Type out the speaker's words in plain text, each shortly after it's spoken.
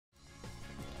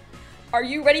Are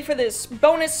you ready for this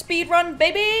bonus speed run,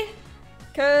 baby?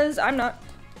 Cause I'm not.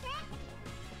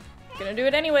 Gonna do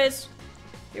it anyways.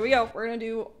 Here we go. We're gonna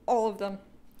do all of them.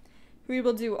 We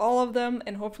will do all of them,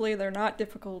 and hopefully they're not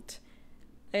difficult,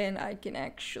 and I can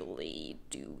actually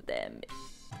do them.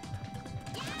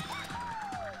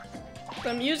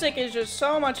 The music is just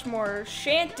so much more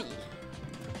shanty.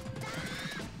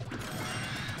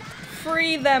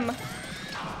 Free them.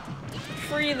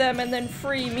 Free them and then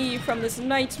free me from this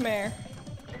nightmare.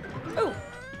 Oh.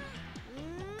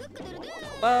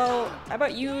 Well, how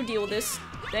about you deal with this?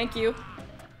 Thank you.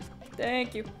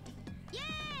 Thank you.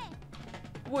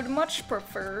 Would much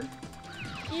prefer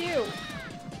you.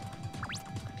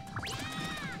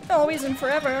 Always and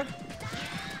forever.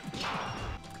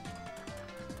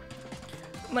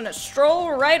 I'm gonna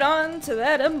stroll right on to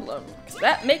that emblem, because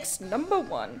that makes number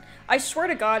 1. I swear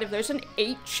to God, if there's an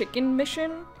 8 chicken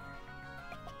mission...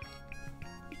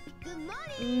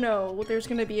 No, there's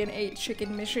gonna be an 8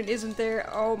 chicken mission, isn't there?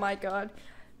 Oh my God.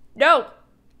 No!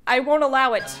 I won't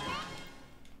allow it.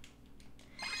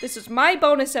 This is my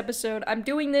bonus episode. I'm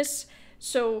doing this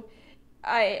so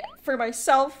for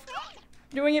myself,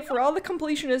 doing it for all the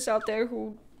completionists out there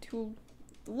who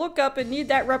look up and need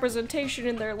that representation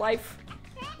in their life.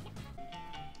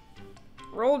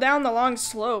 Roll down the long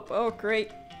slope. Oh,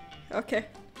 great. Okay.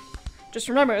 Just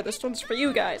remember, this one's for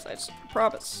you guys, I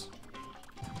promise.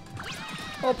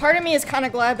 Well, part of me is kind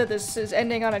of glad that this is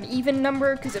ending on an even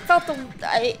number, because it felt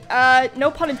no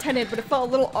pun intended, but it felt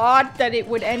a little odd that it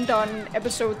would end on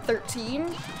episode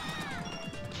 13.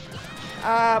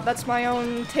 That's my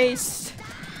own taste.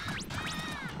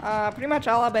 Pretty much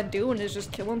all I've been doing is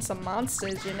just killing some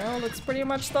monsters, you know? That's pretty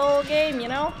much the whole game, you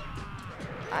know?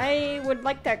 I would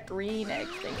like that green egg,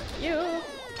 thank you.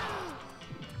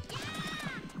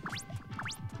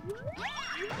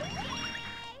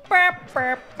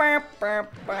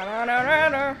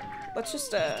 Let's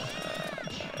just,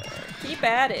 keep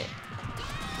at it.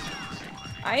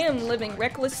 I am living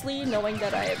recklessly, knowing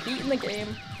that I have beaten the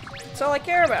game. That's all I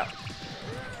care about.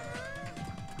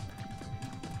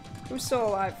 Who's still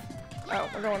alive? Oh,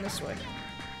 we're going this way.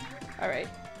 Alright.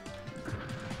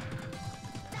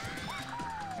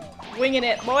 Winging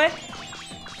it, boy!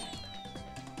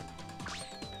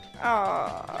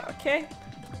 Okay.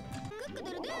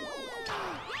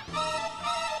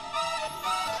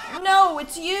 No,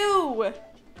 it's you!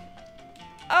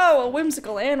 Oh, a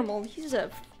whimsical animal. He's a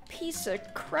piece of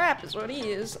crap is what he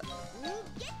is.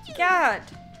 God.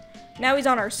 Now he's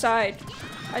on our side.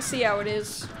 I see how it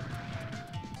is.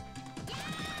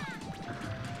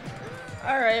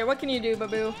 Alright, what can you do,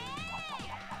 Baboo?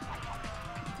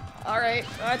 Alright,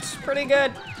 that's pretty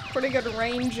good. Pretty good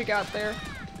range you got there.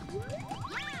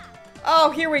 Oh,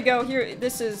 here we go. Here,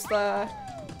 this is the...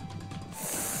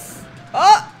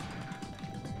 Oh!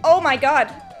 Oh my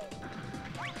God.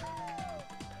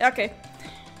 Okay.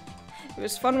 It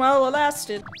was fun while it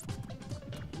lasted.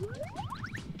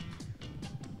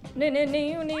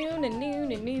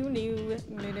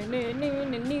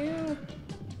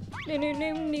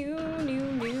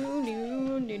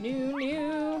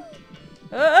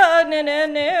 Oh, no, no,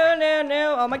 no, no,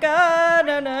 no. Oh my God,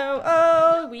 no, no.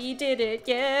 Oh, we did it,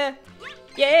 yeah.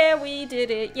 Yeah, we did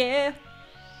it, yeah.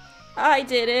 I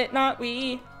did it, not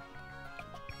we.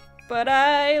 But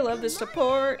I love the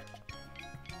support.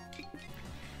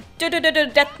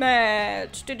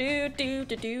 Deathmatch.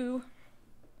 Do.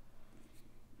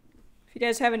 If you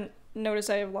guys haven't noticed,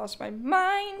 I have lost my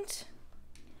mind.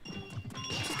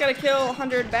 Just gotta kill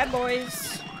 100 bad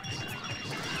boys.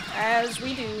 As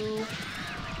we do.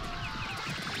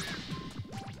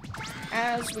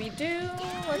 As we do.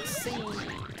 Let's see.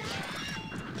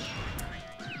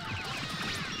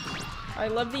 I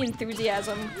love the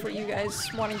enthusiasm for you guys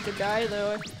wanting to die,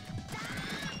 though.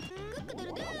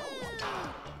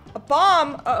 A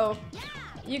bomb? Uh-oh.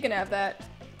 You can have that.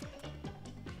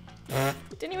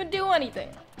 Didn't even do anything.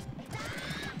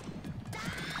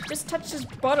 Just touched his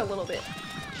butt a little bit.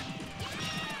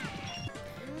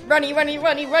 Runny, runny,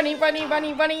 runny, runny, runny,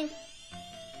 runny, runny.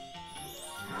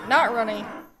 Not runny.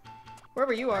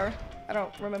 Wherever you are. I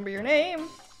don't remember your name.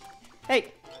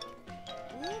 Hey.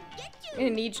 I'm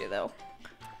gonna need you, though.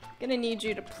 Gonna need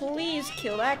you to please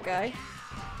kill that guy.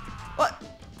 What?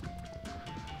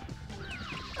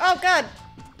 Oh God!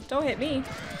 Don't hit me.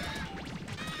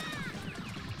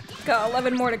 Got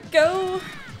 11 more to go.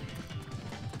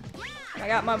 I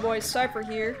got my boy Cypher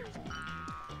here.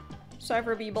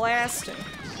 Cypher be blasting.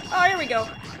 Oh, here we go.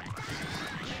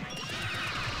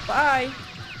 Bye.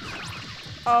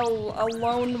 Oh, a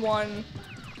lone one.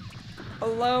 A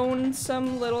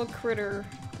lonesome little critter.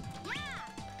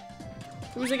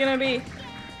 Who's it gonna be?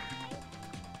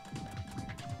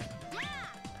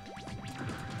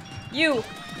 You!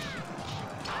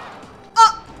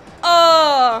 Oh!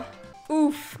 Oh!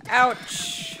 Oof.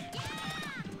 Ouch.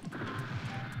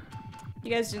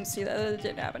 You guys didn't see that. It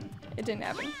didn't happen. It didn't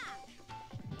happen.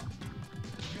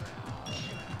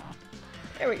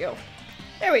 There we go.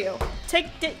 There we go.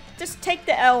 Just take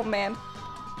the L, man.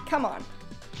 Come on.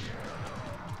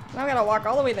 Now I gotta walk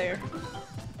all the way there.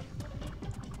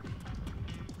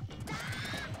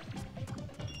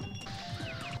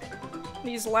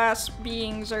 These last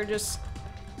beings are just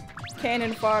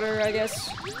cannon fodder, I guess.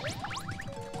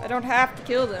 I don't have to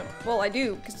kill them. Well, I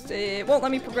do, because it won't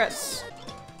let me progress.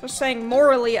 I'm saying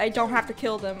morally, I don't have to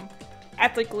kill them.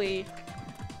 Ethically,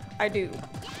 I do.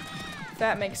 If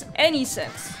that makes any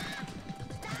sense.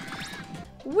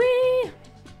 Whee!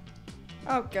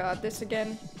 Oh god, this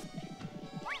again.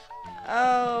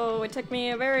 Oh, it took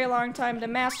me a very long time to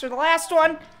master the last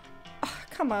one. Oh,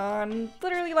 come on.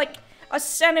 Literally like a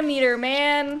centimeter,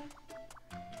 man.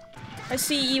 I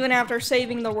see even after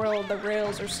saving the world, the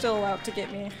rails are still out to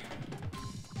get me.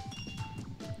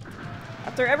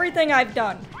 After everything I've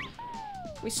done,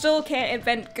 we still can't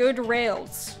invent good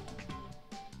rails.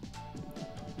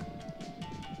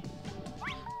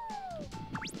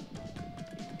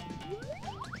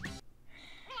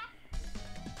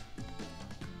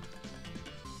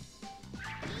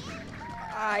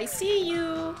 I see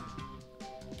you.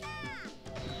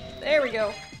 There we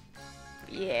go.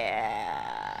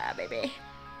 Yeah, baby.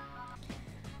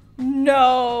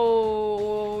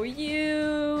 No,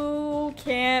 you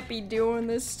can't be doing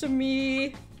this to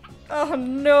me. Oh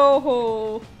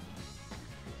no.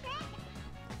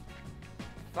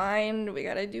 Fine, we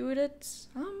gotta do it at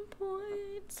some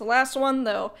point. It's the last one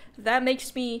though. If that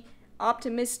makes me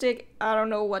optimistic, I don't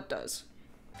know what does.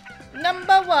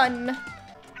 Number 1.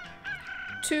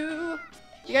 2.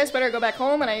 You guys better go back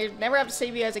home and I never have to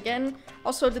save you guys again.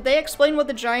 Also, did they explain what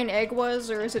the giant egg was,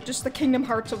 or is it just the Kingdom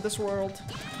Hearts of this world?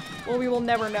 Well, we will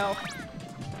never know.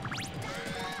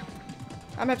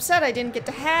 I'm upset I didn't get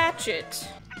to hatch it.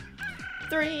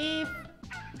 3.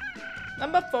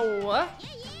 Number 4.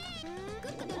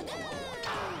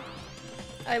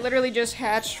 I literally just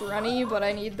hatched Runny, but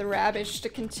I need the Rubbish to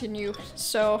continue,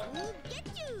 so...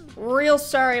 Real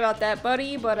sorry about that,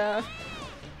 buddy, but,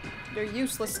 you're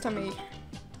useless to me.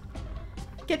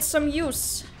 Get some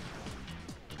use.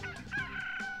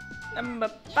 Number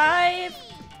 5.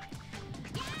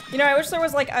 You know, I wish there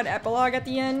was like an epilogue at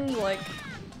the end, like,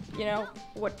 you know,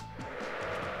 what,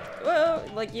 well,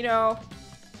 like, you know,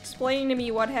 explain to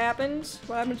me what happened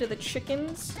to the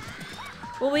chickens.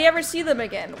 Will we ever see them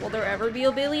again? Will there ever be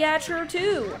a Billy Hatcher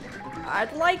 2?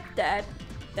 I'd like that.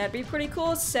 That'd be pretty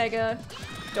cool, Sega.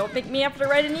 Don't make me have to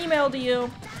write an email to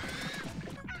you.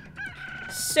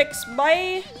 6,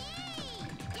 bye.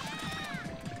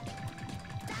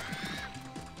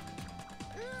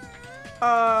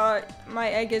 My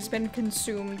egg has been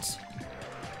consumed.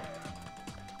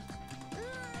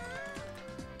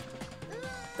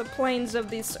 The planes of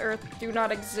this earth do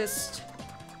not exist.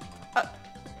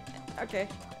 Okay.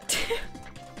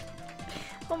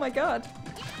 Oh my god.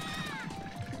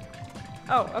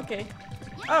 Oh, okay.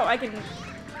 Oh,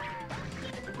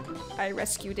 I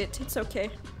rescued it. It's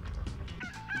okay.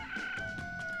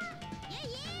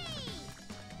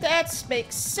 That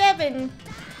makes 7.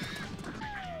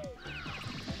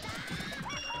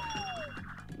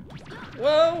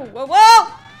 Whoa, whoa,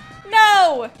 whoa!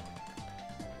 No!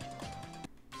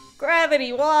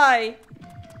 Gravity, why?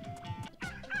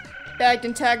 Bagged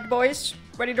and tagged, boys.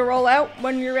 Ready to roll out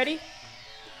when you're ready?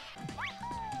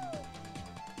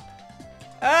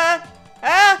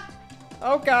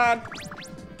 Oh god.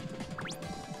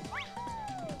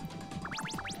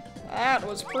 That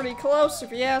was pretty close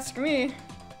if you ask me.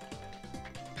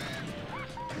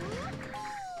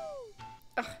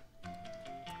 Ugh.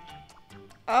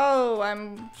 Oh,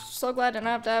 I'm so glad to not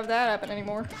have to have that happen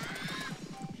anymore.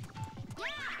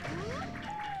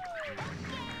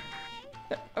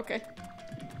 Okay.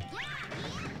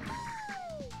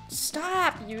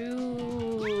 Stop,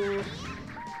 you!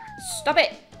 Stop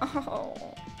it! Oh.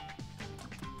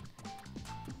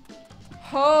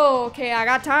 Oh, okay, I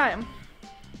got time.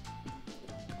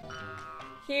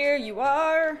 Here you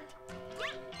are.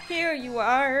 Here you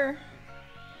are.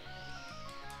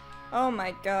 Oh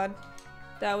my god.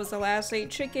 That was the last 8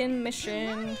 chicken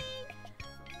mission.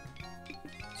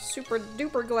 Super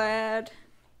duper glad.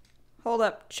 Hold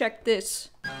up, check this.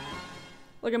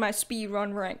 Look at my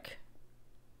speedrun rank.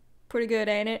 Pretty good,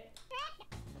 ain't it?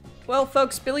 Well,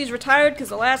 folks, Billy's retired because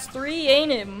the last 3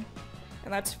 ain't him.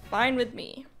 And that's fine with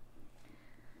me.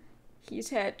 He's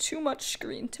had too much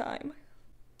screen time.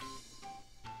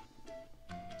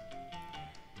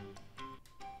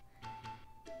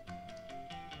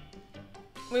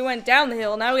 We went down the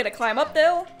hill, now we gotta climb up the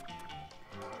hill?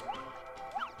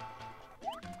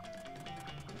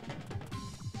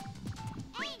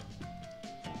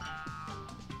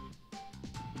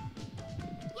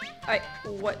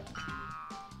 What?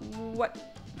 What?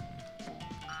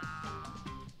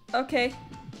 Okay.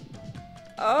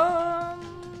 Alright.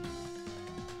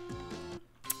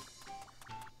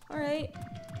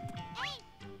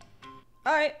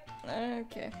 Alright.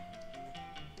 Okay.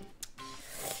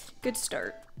 Good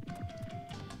start.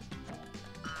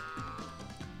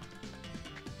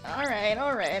 Alright,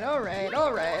 alright, alright,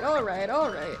 alright, alright,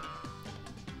 alright.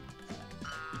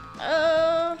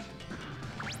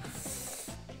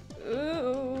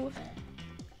 Ooh.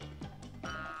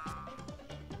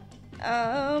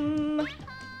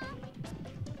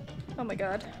 Oh my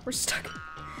god, we're stuck.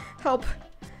 Help.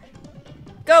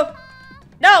 Go!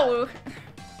 No!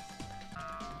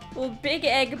 Will Big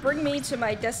Egg bring me to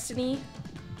my destiny?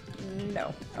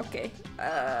 No. Okay.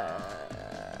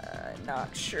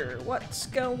 Not sure what's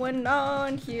going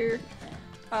on here.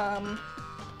 I'm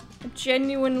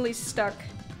genuinely stuck.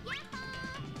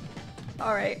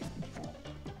 Alright.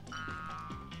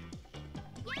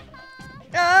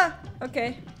 Ah!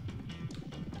 Okay.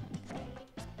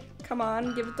 Come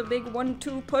on, give it the big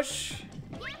 1-2 push.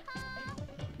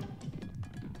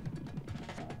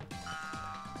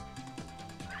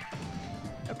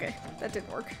 Okay, that didn't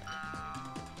work.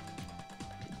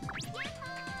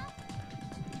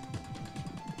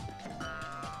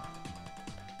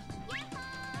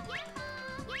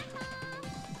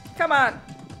 Come on!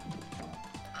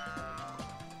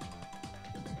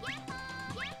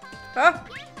 Huh?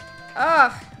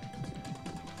 Ah!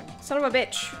 Son of a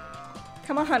bitch.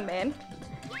 Come on, man.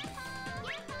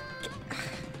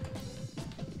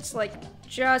 It's like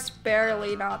just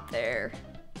barely not there.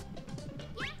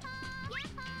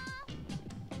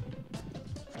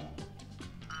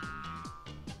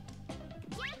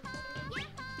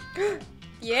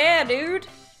 Yeah, dude.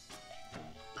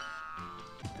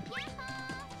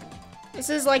 This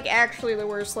is like actually the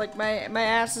worst. Like my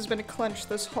ass has been clenched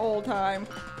this whole time.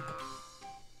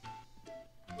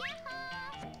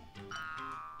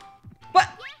 What?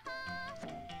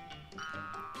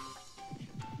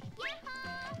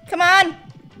 Come on!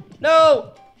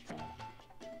 No!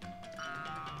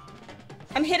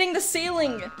 I'm hitting the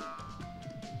ceiling.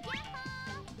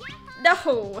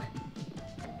 No!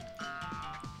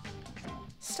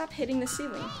 Stop hitting the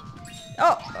ceiling.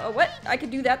 Oh, what? I could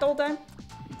do that the whole time?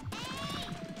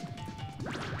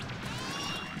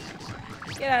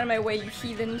 Get out of my way, you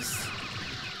heathens.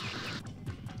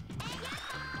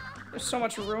 There's so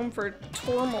much room for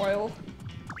turmoil.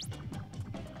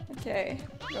 Okay,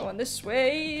 going this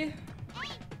way.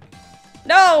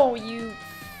 No, you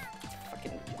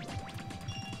fucking...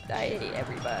 I hate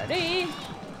everybody.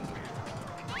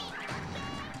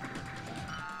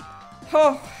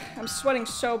 Oh, I'm sweating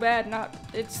so bad,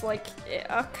 it's like,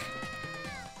 yuck.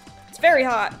 It's very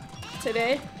hot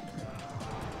today,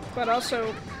 but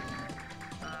also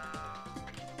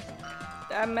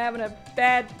I'm having a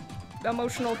bad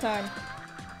emotional time.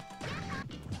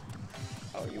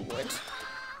 Oh, you would.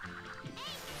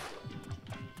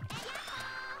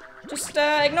 Just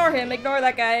ignore him, ignore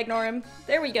that guy, ignore him.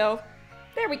 There we go.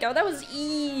 There we go, that was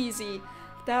easy.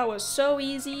 That was so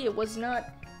easy, it was not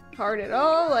hard at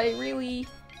all. I really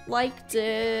liked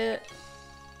it.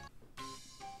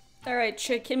 Alright,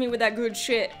 chick, hit me with that good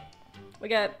shit. We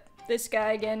got this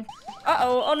guy again.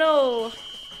 Uh-oh, oh no!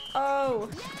 Oh.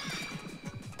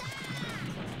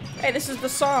 Hey, this is the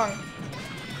song.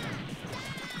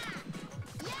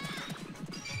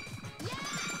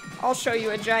 I'll show you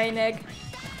a giant egg.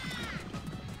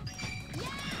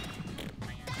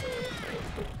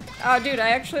 Oh, dude, I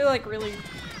actually, like, really...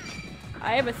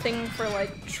 I have a thing for,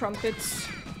 like, trumpets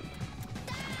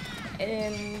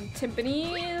and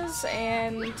timpanis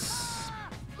and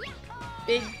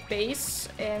big bass,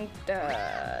 and,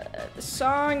 the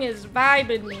song is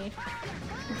vibing me.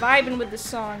 Vibing with the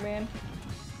song, man.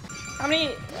 How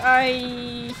many...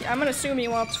 I'm gonna assume he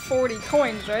wants 40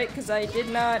 coins, right? Because I did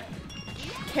not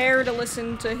care to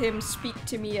listen to him speak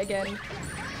to me again.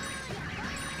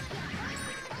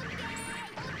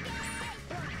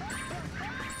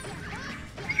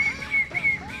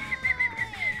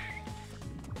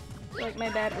 Like my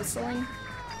bad whistling.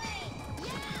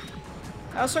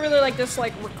 I also really like this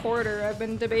like recorder. I've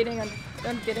been debating on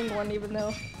getting one, even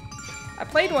though I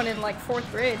played one in like 4th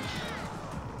grade.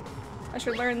 I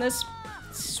should learn this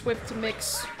Swift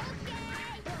mix.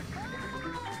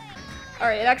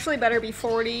 Alright, it actually better be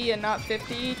 40 and not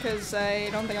 50, because I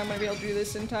don't think I'm gonna be able to do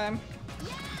this in time.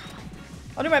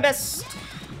 I'll do my best.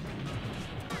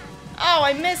 Oh,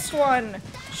 I missed one!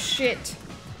 Shit.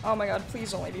 Oh my god,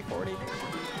 please only be 40.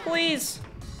 Please.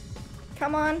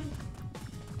 Come on.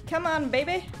 Come on,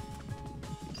 baby.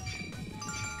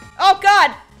 Oh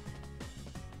god!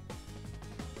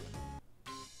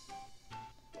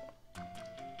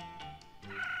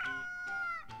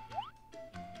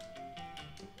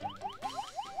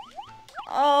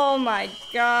 Oh my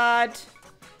god.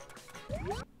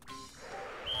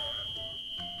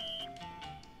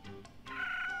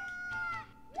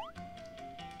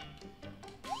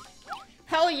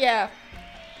 Hell yeah.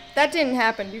 That didn't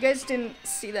happen. You guys didn't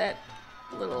see that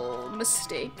little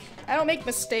mistake. I don't make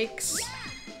mistakes.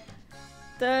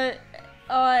 The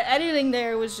editing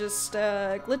there was just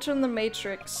a glitch on the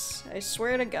matrix. I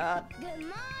swear to God. Good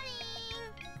morning.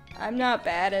 I'm not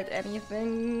bad at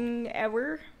anything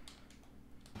ever.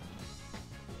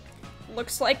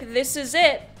 Looks like this is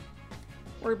it.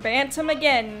 We're Bantam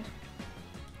again.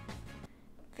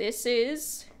 This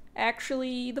is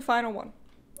actually the final one,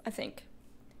 I think.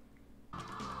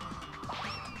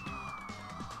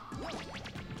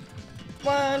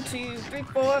 One, two, three,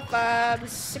 4, 5,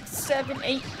 6, 7,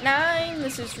 8, 9.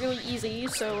 This is really easy,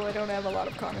 so I don't have a lot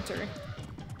of commentary.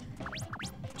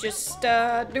 Just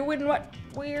doing what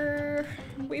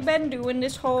we've been doing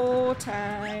this whole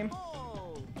time.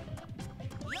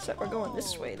 Except we're going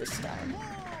this way this time.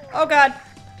 Oh god!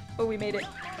 Oh, we made it.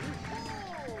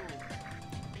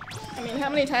 I mean, how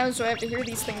many times do I have to hear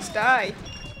these things die?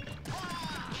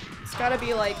 It's gotta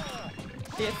be like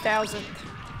the 1,000th.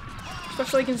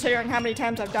 Especially considering how many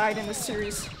times I've died in this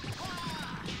series.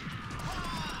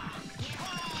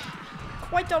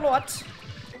 Quite a lot.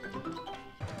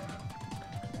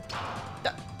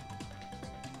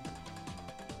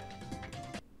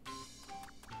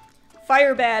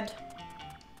 Fire bad.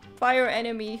 Fire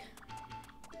enemy.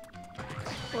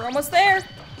 We're almost there.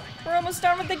 We're almost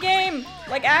done with the game.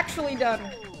 Like, actually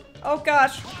done. Oh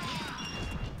gosh.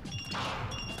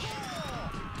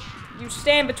 You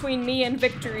stand between me and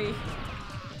victory.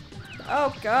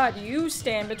 Oh god, you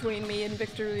stand between me and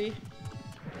victory.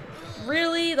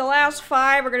 Really? The last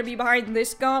 5 are gonna be behind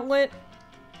this gauntlet?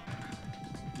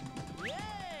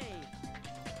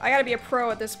 I gotta be a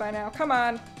pro at this by now. Come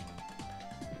on.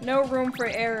 No room for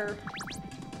error.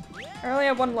 I only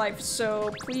have 1 life,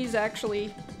 so please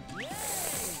actually...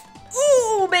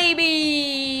 Ooh,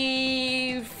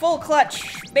 baby! Full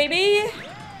clutch, baby!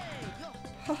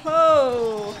 Ho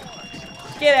ho!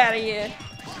 Get out of here.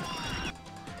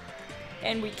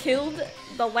 And we killed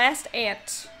the last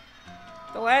ant.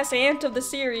 The last ant of the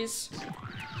series.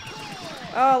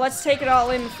 Oh, let's take it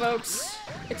all in, folks.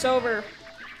 It's over.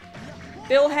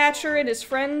 Bill Hatcher and his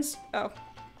friends... Oh.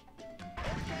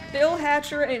 Bill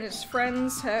Hatcher and his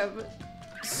friends have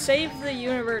saved the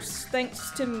universe thanks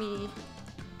to me.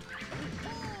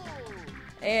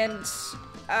 And,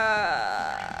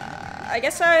 I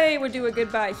guess I would do a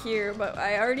goodbye here, but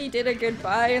I already did a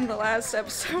goodbye in the last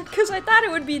episode because I thought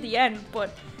it would be the end,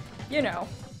 but, you know.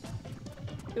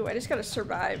 Ooh, I just gotta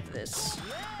survive this.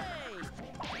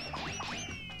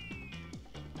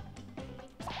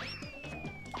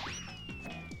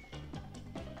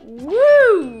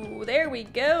 Woo! There we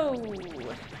go!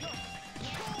 Where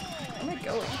am I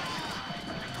going?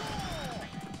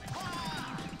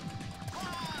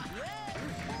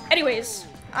 Anyways,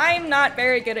 I'm not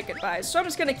very good at goodbyes, so I'm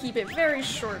just gonna keep it very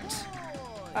short.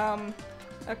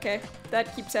 Okay,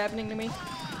 that keeps happening to me.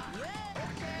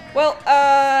 Well,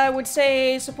 I would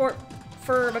say support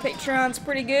for my Patreon's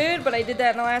pretty good, but I did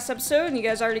that in the last episode, and you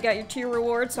guys already got your tier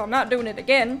reward, so I'm not doing it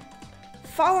again.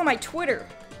 Follow my Twitter.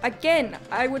 Again,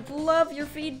 I would love your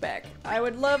feedback. I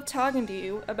would love talking to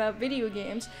you about video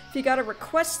games. If you got a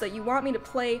request that you want me to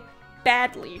play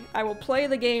badly, I will play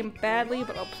the game badly,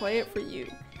 but I'll play it for you.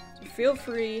 So feel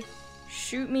free,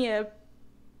 shoot me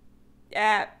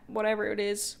at whatever it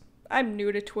is. I'm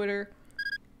new to Twitter.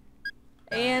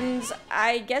 And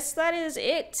I guess that is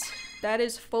it. That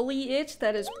is fully it.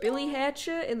 That is Billy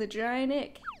Hatcher and the Giant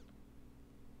Ick.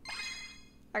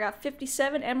 I got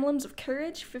 57 emblems of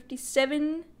courage.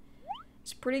 57.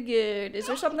 It's pretty good. Is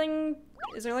there something?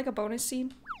 Is there like a bonus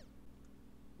scene?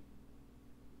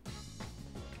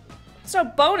 So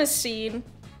bonus scene?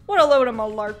 What a load of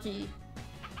malarkey.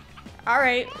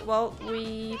 Alright, well,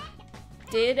 we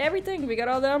did everything. We got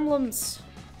all the emblems.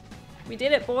 We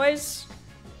did it, boys.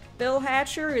 Bill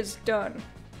Hatcher is done.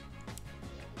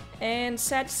 And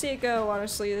sad to see it go,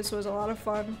 honestly. This was a lot of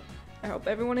fun. I hope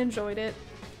everyone enjoyed it.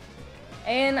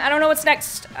 And I don't know what's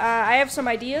next. I have some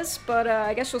ideas, but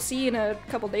I guess you'll see in a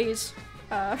couple days.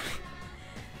 I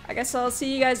guess I'll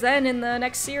see you guys then in the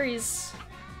next series.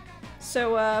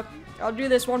 So I'll do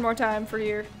this one more time for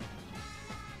you.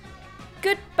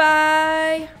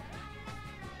 Goodbye!